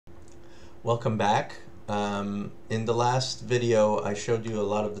Welcome back. In the last video, I showed you a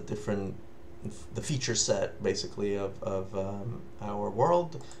lot of the feature set, basically, of our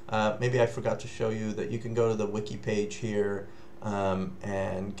world. Maybe I forgot to show you that you can go to the wiki page here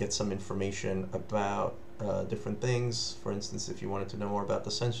and get some information about different things. For instance, if you wanted to know more about the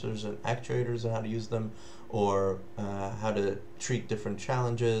sensors and actuators and how to use them, or how to treat different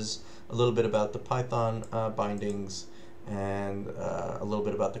challenges, a little bit about the Python bindings, and a little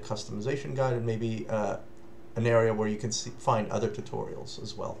bit about the customization guide, and maybe an area where you can find other tutorials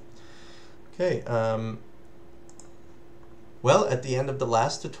as well. Okay, well, at the end of the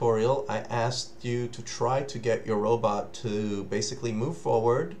last tutorial, I asked you to try to get your robot to basically move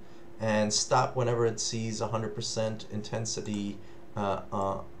forward and stop whenever it sees 100% intensity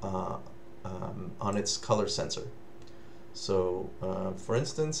on its color sensor. So, for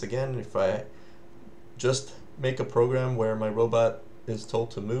instance, again, if I just make a program where my robot is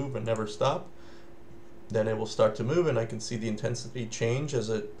told to move and never stop, then it will start to move, and I can see the intensity change as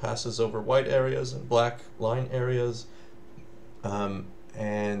it passes over white areas and black line areas. I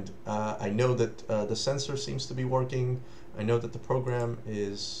know that the sensor seems to be working. I know that the program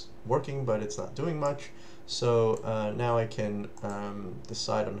is working, but it's not doing much. So now I can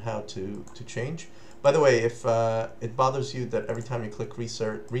decide on how to change. By the way, if it bothers you that every time you click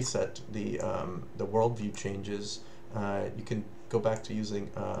reset the world view changes, you can go back to using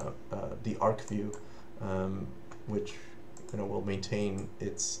the arc view, which will maintain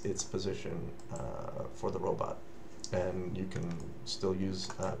its position for the robot, and you can still use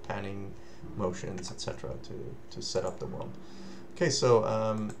panning motions, etc., to set up the world. Okay, so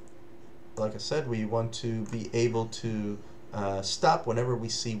like I said, we want to be able to stop whenever we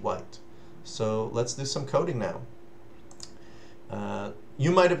see white. So let's do some coding now.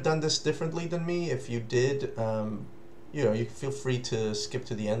 You might have done this differently than me. If you did, you feel free to skip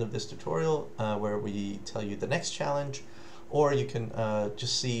to the end of this tutorial where we tell you the next challenge, or you can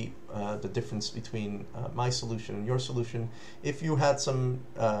just see the difference between my solution and your solution. If you had some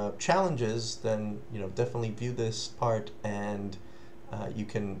challenges, then definitely view this part, and you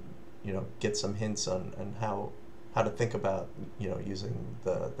can get some hints on how to think about using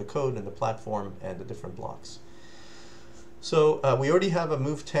the code and the platform and the different blocks. So we already have a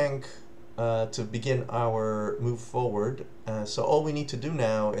move tank to begin our move forward. So all we need to do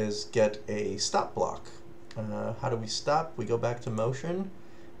now is get a stop block. How do we stop? We go back to motion,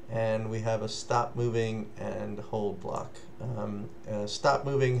 and we have a stop moving and hold block. Stop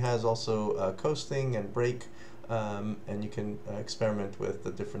moving has also coasting and brake, and you can experiment with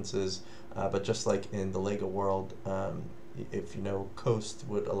the differences, but just like in the Lego world, if coast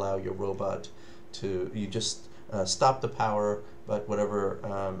would allow your robot to, you just stop the power, but whatever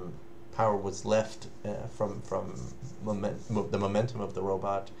power was left from the momentum of the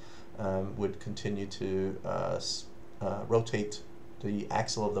robot would continue to rotate the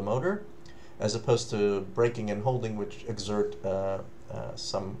axle of the motor, as opposed to braking and holding, which exert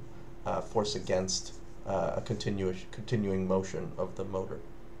some force against a continuing motion of the motor.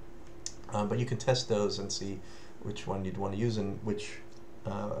 But you can test those and see which one you'd want to use in which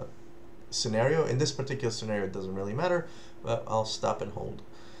scenario. In this particular scenario, it doesn't really matter, but I'll stop and hold.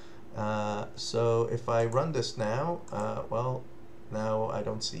 So if I run this now, well, now I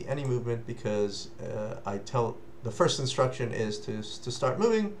don't see any movement, because the first instruction is to start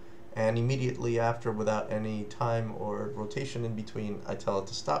moving, and immediately after, without any time or rotation in between, I tell it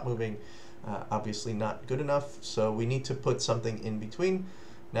to stop moving. Obviously not good enough, so we need to put something in between.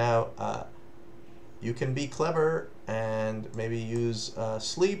 Now, you can be clever and maybe use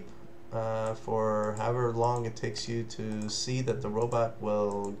sleep for however long it takes you to see that the robot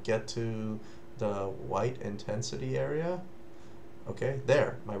will get to the white intensity area. Okay,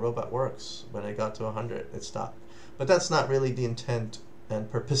 there, my robot works. When I got to 100, it stopped. But that's not really the intent and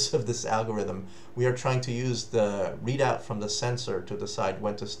purpose of this algorithm. We are trying to use the readout from the sensor to decide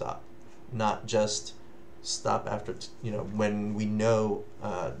when to stop, not just stop after when we know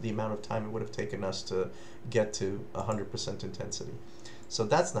the amount of time it would have taken us to get to 100% intensity. So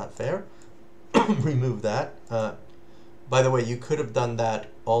that's not fair. Remove that. By the way, you could have done that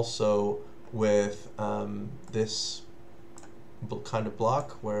also with this kind of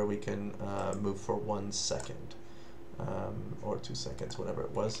block, where we can move for 1 second or 2 seconds, whatever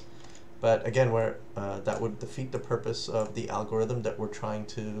it was. But again, that would defeat the purpose of the algorithm that we're trying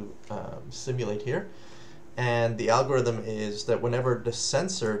to simulate here. And the algorithm is that whenever the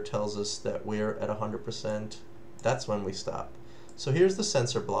sensor tells us that we're at 100%, that's when we stop. So here's the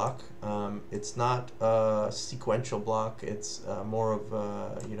sensor block. It's not a sequential block. It's more of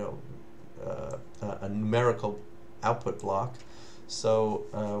a numerical output block.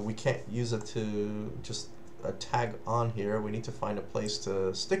 so we can't use it to just tag on here. We need to find a place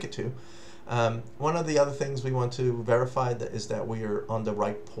to stick it to. One of the other things we want to verify is that we are on the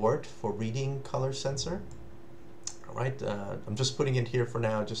right port for reading color sensor. All right, I'm just putting it here for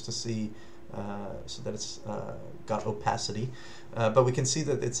now just to see so that it's got opacity. But we can see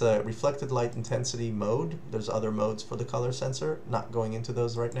that it's a reflected light intensity mode. There's other modes for the color sensor, not going into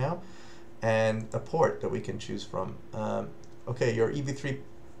those right now. And a port that we can choose from. Okay, your EV3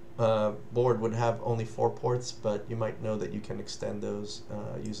 board would have only 4 ports, but you might know that you can extend those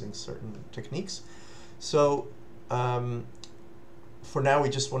using certain techniques. So for now, we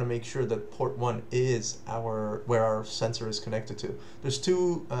just want to make sure that port 1 is where our sensor is connected to. There's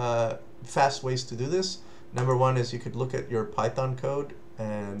 2 fast ways to do this. Number 1 is you could look at your Python code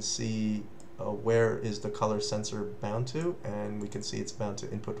and see where is the color sensor bound to, and we can see it's bound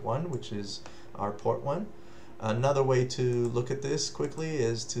to input 1, which is our port 1. Another way to look at this quickly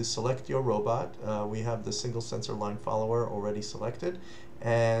is to select your robot. We have the single sensor line follower already selected,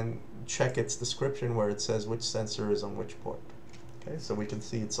 and check its description where it says which sensor is on which port. Okay, so we can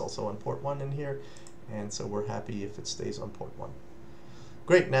see it's also on port 1 in here, and so we're happy if it stays on port 1.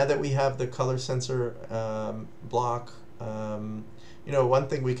 Great, now that we have the color sensor block, you know, one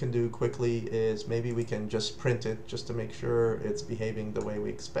thing we can do quickly is maybe we can just print it just to make sure it's behaving the way we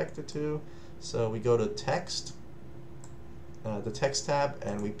expect it to. So we go to text, the text tab,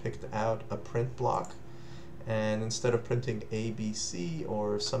 and we picked out a print block. And instead of printing ABC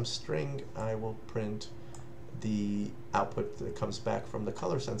or some string, I will print the output that comes back from the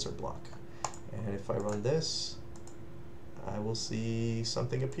color sensor block. And if I run this, I will see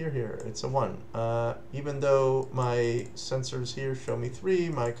something appear here. It's a 1. Even though my sensors here show me 3,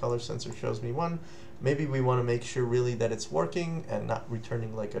 my color sensor shows me 1. Maybe we want to make sure really that it's working and not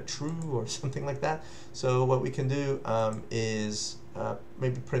returning like a true or something like that. So what we can do is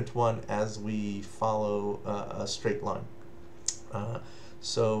maybe print 1 as we follow a straight line.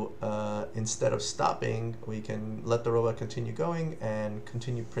 So instead of stopping, we can let the robot continue going and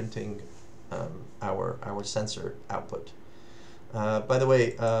continue printing our sensor output. By the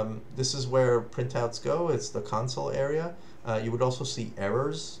way, this is where printouts go. It's the console area. You would also see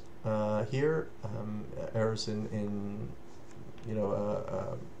errors here, errors in you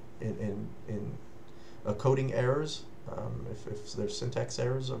know in coding errors, if there's syntax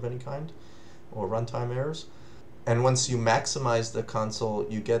errors of any kind, or runtime errors. And once you maximize the console,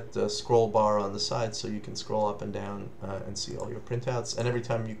 you get the scroll bar on the side, so you can scroll up and down and see all your printouts. And every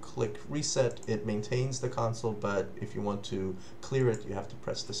time you click reset, it maintains the console, but if you want to clear it, you have to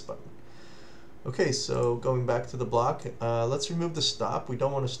press this button. Okay, so going back to the block, let's remove the stop. We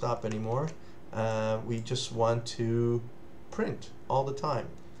don't want to stop anymore. We just want to print all the time.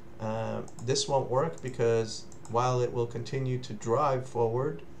 This won't work because while it will continue to drive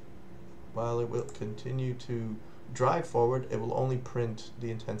forward, it will only print the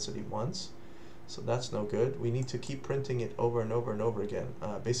intensity once. So that's no good. We need to keep printing it over and over and over again.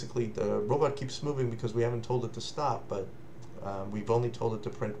 Basically, the robot keeps moving because we haven't told it to stop, but we've only told it to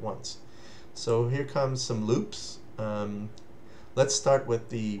print once. So here comes some loops. Let's start with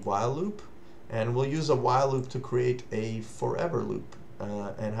the while loop, and we'll use a while loop to create a forever loop.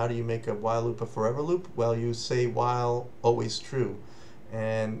 And how do you make a while loop a forever loop? Well, you say while always true.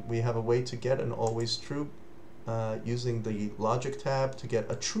 And we have a way to get an always true using the logic tab to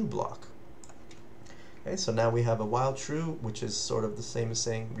get a true block. Okay, so now we have a while true, which is sort of the same as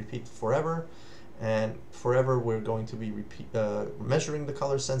saying repeat forever. And forever, we're going to be measuring the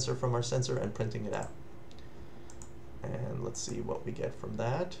color sensor from our sensor and printing it out. And let's see what we get from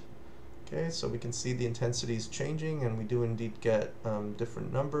that. Okay, so we can see the intensity is changing, and we do indeed get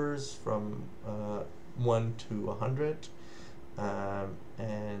different numbers from 1 to 100.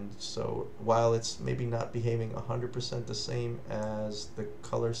 And so while it's maybe not behaving 100% the same as the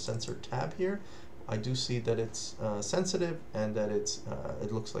color sensor tab here, I do see that it's sensitive and that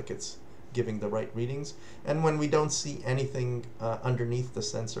it looks like it's giving the right readings. And when we don't see anything underneath the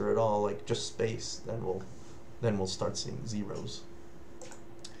sensor at all, like just space, then we'll start seeing zeros.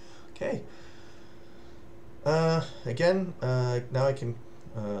 Okay. Again, now I can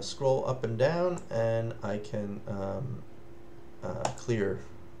scroll up and down, and I can clear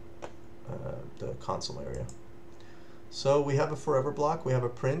the console area. So we have a forever block, we have a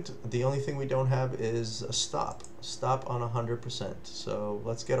print. The only thing we don't have is a stop on 100%. So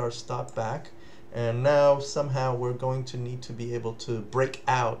let's get our stop back. And now somehow we're going to need to be able to break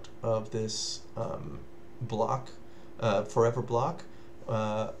out of this block, forever block,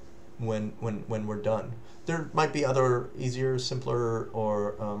 when we're done. There might be other easier, simpler,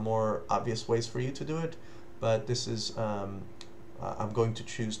 or more obvious ways for you to do it, but this is I'm going to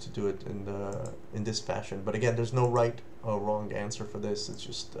choose to do it in this fashion. But again, there's no right or wrong answer for this. It's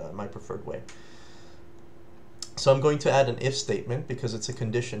just my preferred way. So I'm going to add an if statement because it's a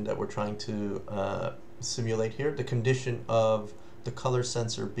condition that we're trying to simulate here. The condition of the color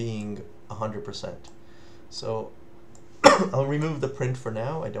sensor being 100%. So I'll remove the print for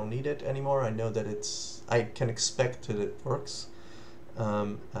now. I don't need it anymore. I know that I can expect that it works.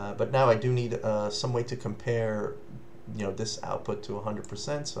 But now I do need some way to compare this output to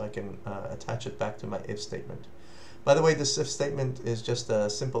 100%, so I can attach it back to my if statement. By the way, this if statement is just a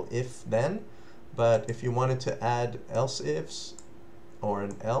simple if then, but if you wanted to add else ifs or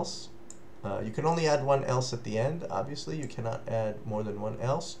an else, you can only add one else at the end. Obviously, you cannot add more than one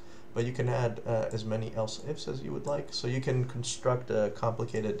else, but you can add as many else ifs as you would like. So you can construct a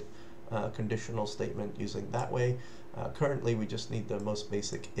complicated conditional statement using that way. Currently, we just need the most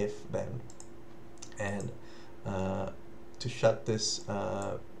basic if then. And to shut this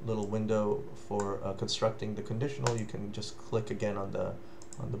little window for constructing the conditional, you can just click again on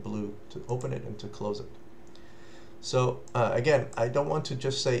the blue to open it and to close it. So again, I don't want to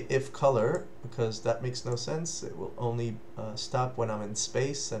just say if color because that makes no sense. It will only stop when I'm in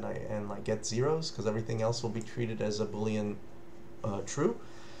space and I get zeros, because everything else will be treated as a Boolean true.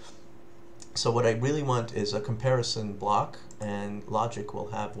 So what I really want is a comparison block, and logic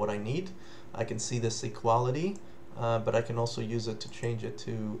will have what I need. I can see this equality, but I can also use it to change it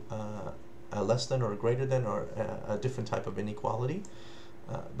to a less than or a greater than, or a different type of inequality.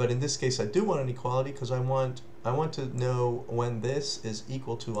 But in this case, I do want an equality because I want to know when this is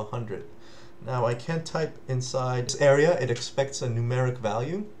equal to 100. Now I can't type inside this area. It expects a numeric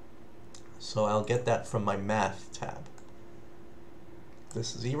value, so I'll get that from my math tab.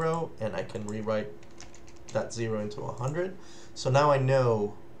 This 0, and I can rewrite that 0 into 100. So now I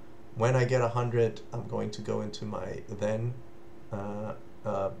know when I get 100, I'm going to go into my then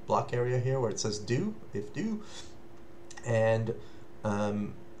block area here where it says do, if do, and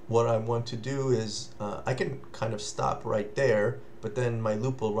what I want to do is I can kind of stop right there, but then my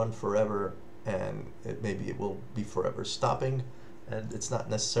loop will run forever, and maybe it will be forever stopping, and it's not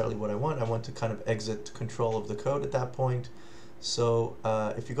necessarily what I want. I want to kind of exit control of the code at that point. So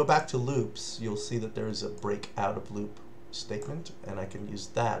if you go back to loops, you'll see that there is a break out of loop statement, and I can use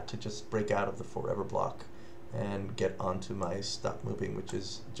that to just break out of the forever block and get onto my stop moving, which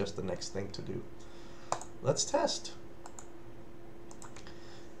is just the next thing to do. Let's test.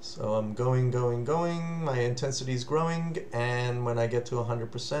 So I'm going, my intensity is growing, and when I get to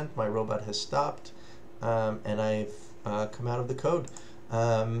 100%, my robot has stopped, and I've come out of the code.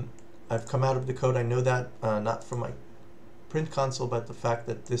 I've come out of the code. I know that not from my print console, but the fact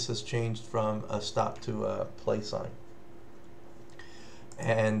that this has changed from a stop to a play sign.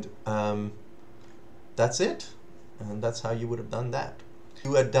 And that's it. And that's how you would have done that. If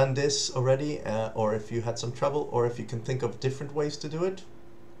you had done this already, or if you had some trouble, or if you can think of different ways to do it,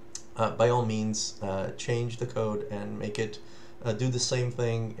 by all means, change the code and make it do the same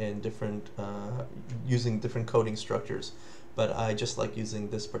thing in different, using different coding structures. But I just like using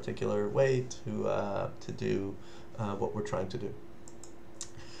this particular way to do what we're trying to do.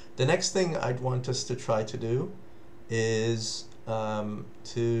 The next thing I'd want us to try to do is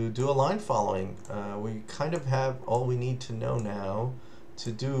to do a line following. We kind of have all we need to know now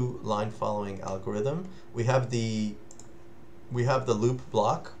to do line following algorithm. We have the loop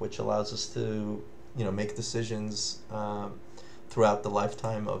block, which allows us to make decisions throughout the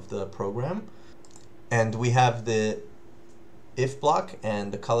lifetime of the program, and we have the if block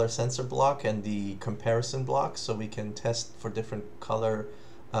and the color sensor block and the comparison block, so we can test for different color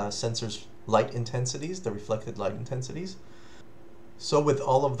sensors light intensities, the reflected light intensities. So with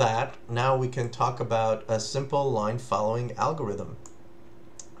all of that, now we can talk about a simple line following algorithm.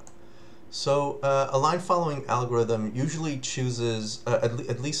 So a line following algorithm usually chooses,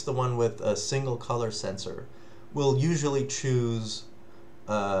 at least the one with a single color sensor, will usually choose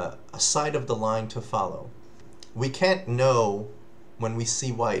a side of the line to follow. We can't know when we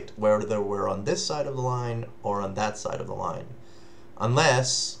see white whether we're on this side of the line or on that side of the line,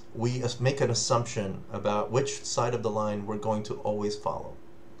 unless we make an assumption about which side of the line we're going to always follow.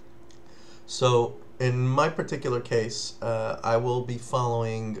 So in my particular case, I will be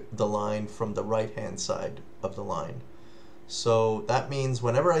following the line from the right-hand side of the line. So that means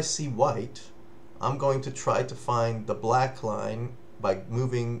whenever I see white, I'm going to try to find the black line by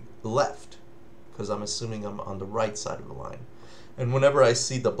moving left, because I'm assuming I'm on the right side of the line. And whenever I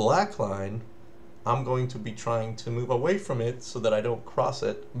see the black line, I'm going to be trying to move away from it so that I don't cross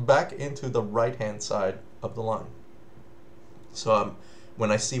it back into the right-hand side of the line. So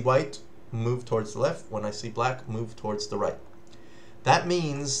when I see white, move towards the left. When I see black, move towards the right. That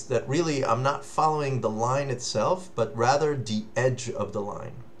means that really I'm not following the line itself, but rather the edge of the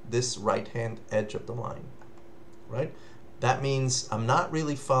line, this right-hand edge of the line, right? That means I'm not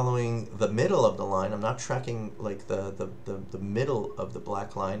really following the middle of the line. I'm not tracking like the middle of the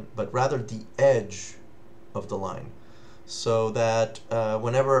black line, but rather the edge of the line. So that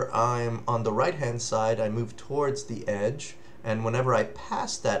whenever I'm on the right-hand side, I move towards the edge, and whenever I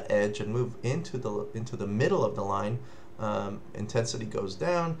pass that edge and move into the middle of the line, intensity goes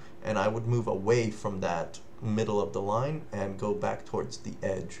down, and I would move away from that middle of the line and go back towards the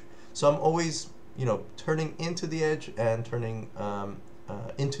edge. So I'm always, turning into the edge and turning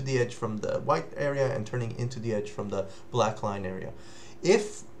into the edge from the white area and turning into the edge from the black line area.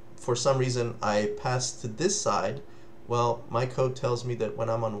 If for some reason I pass to this side, well, my code tells me that when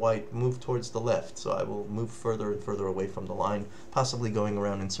I'm on white, move towards the left. So I will move further and further away from the line, possibly going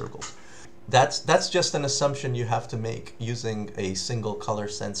around in circles. That's just an assumption you have to make using a single color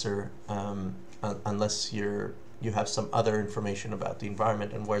sensor, unless you have some other information about the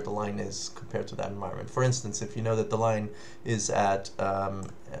environment and where the line is compared to that environment. For instance, if you know that the line is at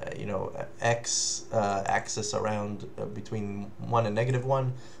x axis around between 1 and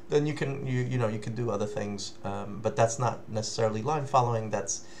 -1, then you can do other things, but that's not necessarily line following.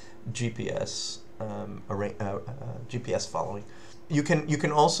 That's GPS GPS following. You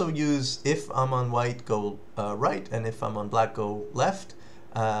can also use, if I'm on white, go right, and if I'm on black, go left.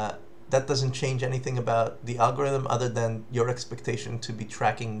 That doesn't change anything about the algorithm other than your expectation to be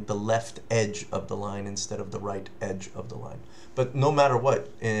tracking the left edge of the line instead of the right edge of the line. But no matter what,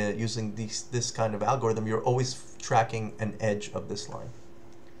 using this kind of algorithm, you're always tracking an edge of this line.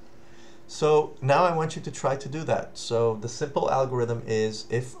 So now I want you to try to do that. So the simple algorithm is,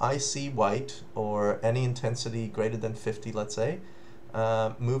 if I see white or any intensity greater than 50, let's say,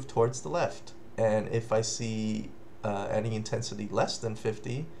 move towards the left. And if I see any intensity less than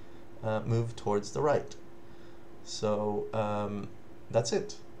 50, move towards the right. So that's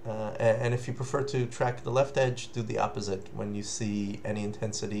it. And if you prefer to track the left edge, do the opposite. When you see any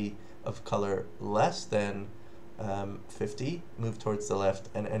intensity of color less than 50, move towards the left,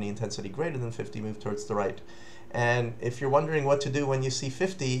 and any intensity greater than 50, move towards the right. And if you're wondering what to do when you see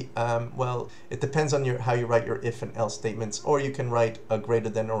 50, well, it depends on how you write your if and else statements, or you can write a greater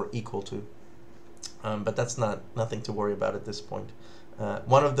than or equal to. But that's nothing to worry about at this point.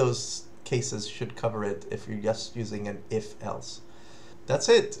 One of those cases should cover it if you're just using an if-else. That's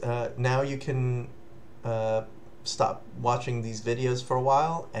it. Now you can stop watching these videos for a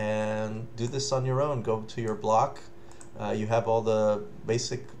while and do this on your own. Go to your block. You have all the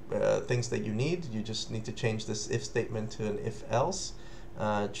basic things that you need. You just need to change this if statement to an if-else,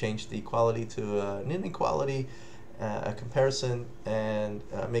 change the equality to an inequality, a comparison, and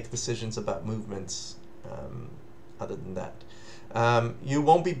make decisions about movements. Other than that, you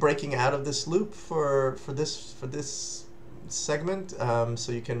won't be breaking out of this loop for this segment,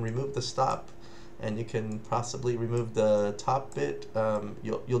 so you can remove the stop, and you can possibly remove the top bit.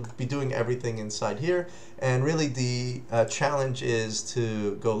 You'll be doing everything inside here, and really the challenge is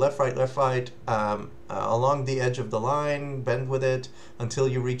to go left, right, along the edge of the line, bend with it until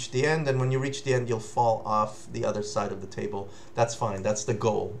you reach the end, and when you reach the end, you'll fall off the other side of the table. That's fine. That's the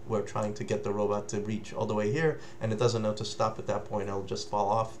goal. We're trying to get the robot to reach all the way here, and it doesn't know to stop at that point. It'll just fall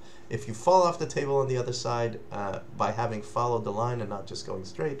off. If you fall off the table on the other side by having followed the line and not just going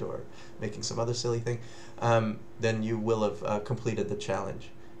straight or making some other silly thing, then you will have completed the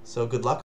challenge. So good luck.